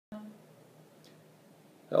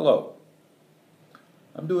Hello,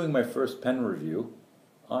 I'm doing my first pen review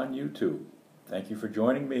on YouTube. Thank you for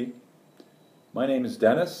joining me. My name is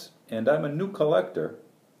Dennis, and I'm a new collector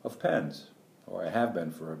of pens, or I have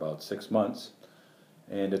been for about 6 months,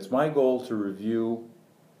 and it's my goal to review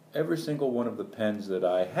every single one of the pens that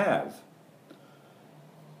I have.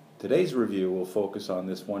 Today's review will focus on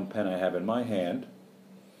this one pen I have in my hand,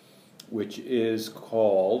 which is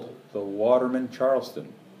called the Waterman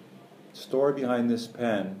Charleston. The story behind this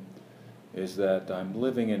pen is that I'm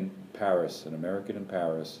living in Paris, an American in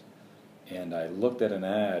Paris, and I looked at an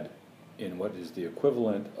ad in what is the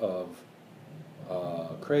equivalent of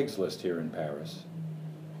Craigslist here in Paris,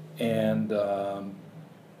 and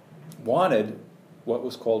wanted what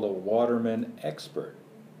was called a Waterman Expert.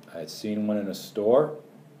 I had seen one in a store,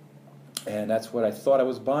 and that's what I thought I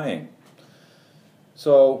was buying.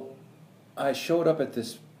 So I showed up at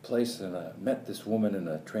this place and I met this woman in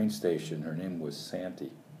a train station. Her name was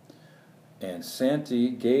Santi. And Santi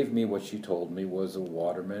gave me what she told me was a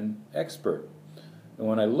Waterman Expert. And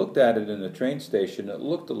when I looked at it in the train station, it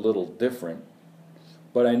looked a little different.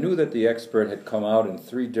 But I knew that the Expert had come out in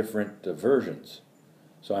 3 different versions.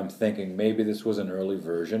 So I'm thinking maybe this was an early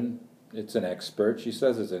version. It's an Expert. She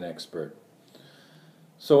says it's an Expert.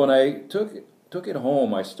 So when I took it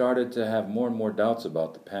home, I started to have more and more doubts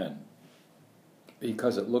about the pen,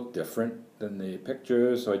 because it looked different than the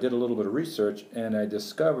pictures. So I did a little bit of research, and I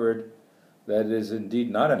discovered that it is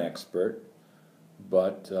indeed not an Expert,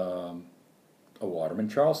 but a Waterman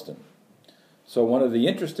Charleston. So one of the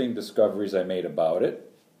interesting discoveries I made about it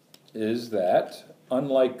is that,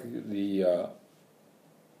 unlike the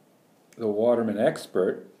Waterman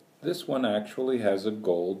Expert, this one actually has a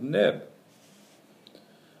gold nib.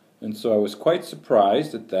 And so I was quite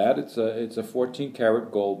surprised at that. It's a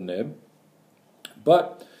 14-karat gold nib.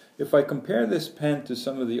 But if I compare this pen to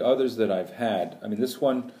some of the others that I've had, I mean, this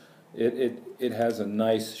one, it has a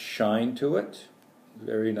nice shine to it,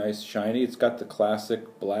 very nice shiny. It's got the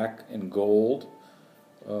classic black and gold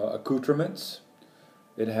accoutrements.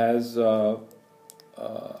 It has a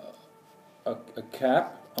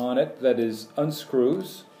cap on it that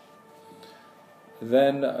unscrews.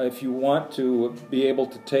 Then if you want to be able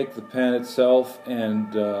to take the pen itself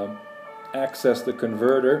and access the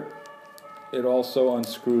converter, it also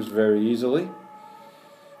unscrews very easily.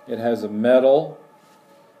 It has a metal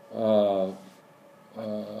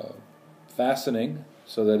fastening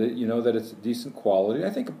so that you know that it's decent quality. I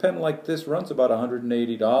think a pen like this runs about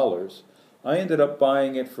 $180. I ended up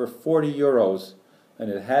buying it for 40 euros, and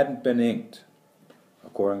it hadn't been inked,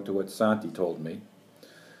 according to what Santi told me.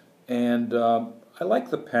 And I like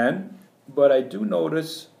the pen, but I do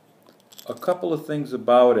notice a couple of things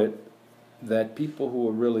about it that people who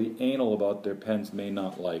are really anal about their pens may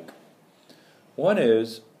not like. One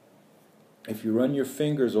is, if you run your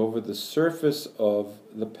fingers over the surface of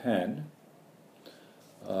the pen,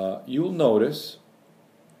 you'll notice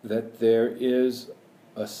that there is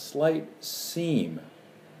a slight seam.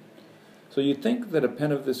 So you'd think that a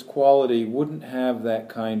pen of this quality wouldn't have that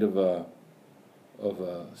kind of a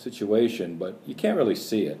situation, but you can't really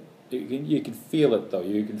see it. You can feel it, though.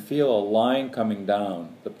 You can feel a line coming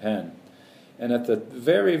down the pen. And at the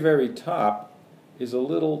very, very top is a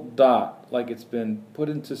little dot, like it's been put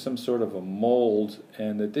into some sort of a mold,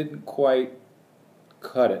 and it didn't quite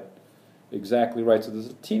cut it exactly right. So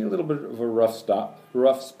there's a teeny little bit of a rough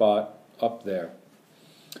spot up there.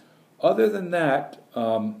 Other than that,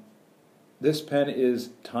 this pen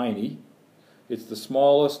is tiny. It's the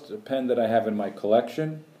smallest pen that I have in my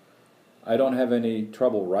collection. I don't have any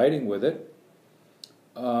trouble writing with it.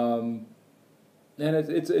 And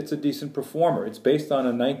it's a decent performer. It's based on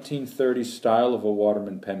a 1930s style of a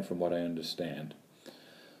Waterman pen, from what I understand.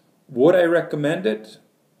 Would I recommend it?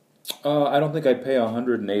 I don't think I'd pay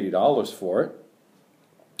 $180 for it,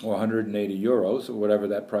 or 180 euros, or whatever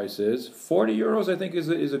that price is. 40 euros, I think, is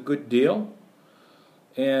a good deal.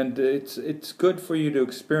 And it's good for you to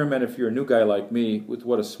experiment, if you're a new guy like me, with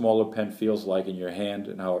what a smaller pen feels like in your hand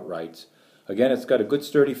and how it writes. Again, it's got a good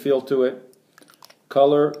sturdy feel to it.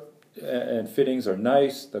 Color and fittings are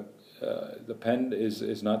nice. The pen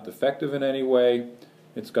is not defective in any way.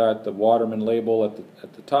 It's got the Waterman label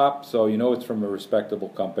at the top, so you know it's from a respectable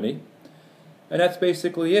company. And that's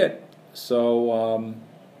basically it. So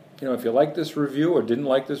you know, if you like this review or didn't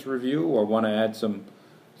like this review or want to add some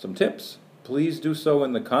tips, please do so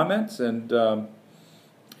in the comments. And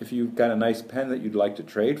if you've got a nice pen that you'd like to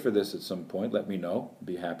trade for this at some point, let me know. I'd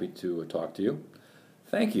be happy to talk to you.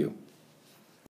 Thank you.